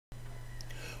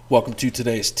Welcome to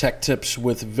today's Tech Tips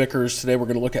with Vickers. Today we're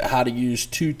going to look at how to use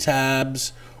two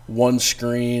tabs, one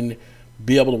screen,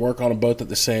 be able to work on them both at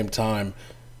the same time.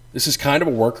 This is kind of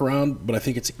a workaround, but I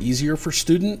think it's easier for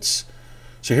students.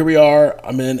 So here we are.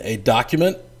 I'm in a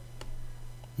document.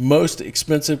 Most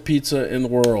expensive pizza in the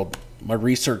world, my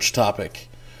research topic.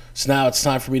 So now it's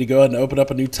time for me to go ahead and open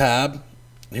up a new tab.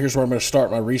 Here's where I'm going to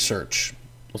start my research.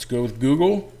 Let's go with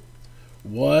Google.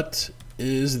 What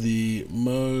is the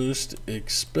most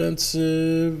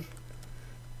expensive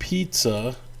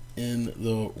pizza in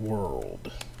the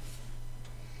world?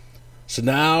 So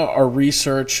now our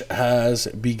research has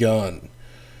begun,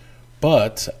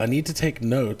 but I need to take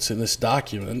notes in this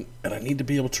document and I need to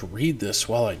be able to read this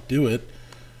while I do it.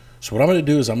 So what I'm going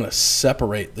to do is I'm going to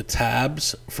separate the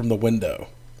tabs from the window.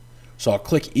 So I'll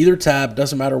click either tab,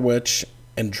 doesn't matter which,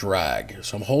 and drag.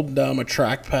 So I'm holding down my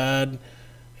trackpad and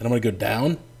I'm going to go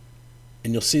down.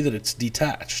 And you'll see that it's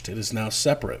detached. It is now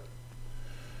separate.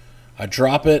 I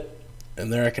drop it,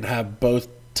 and there I can have both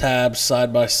tabs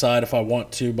side by side if I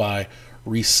want to by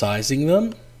resizing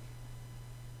them.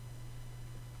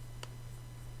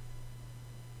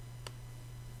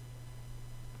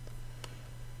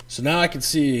 So now I can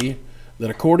see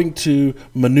that according to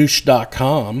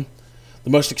Manouche.com, the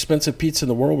most expensive pizza in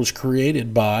the world was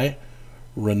created by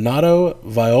Renato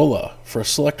Viola for a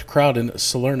select crowd in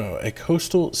Salerno, a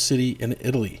coastal city in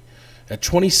Italy. At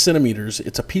 20 centimeters,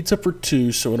 it's a pizza for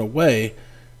two, so in a way,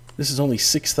 this is only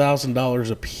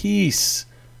 $6,000 a piece.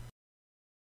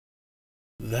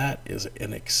 That is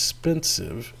an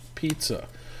expensive pizza.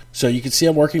 So you can see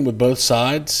I'm working with both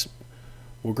sides.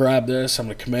 We'll grab this. I'm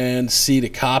going to Command C to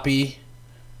copy,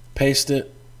 paste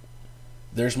it.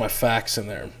 There's my facts in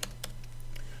there.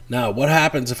 Now, what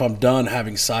happens if I'm done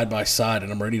having side by side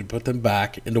and I'm ready to put them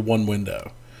back into one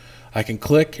window? I can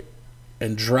click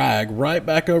and drag right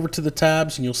back over to the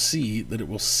tabs and you'll see that it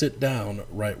will sit down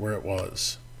right where it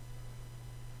was.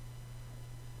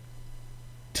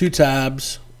 Two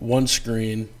tabs, one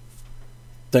screen.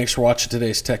 Thanks for watching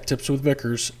today's Tech Tips with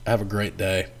Vickers. Have a great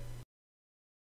day.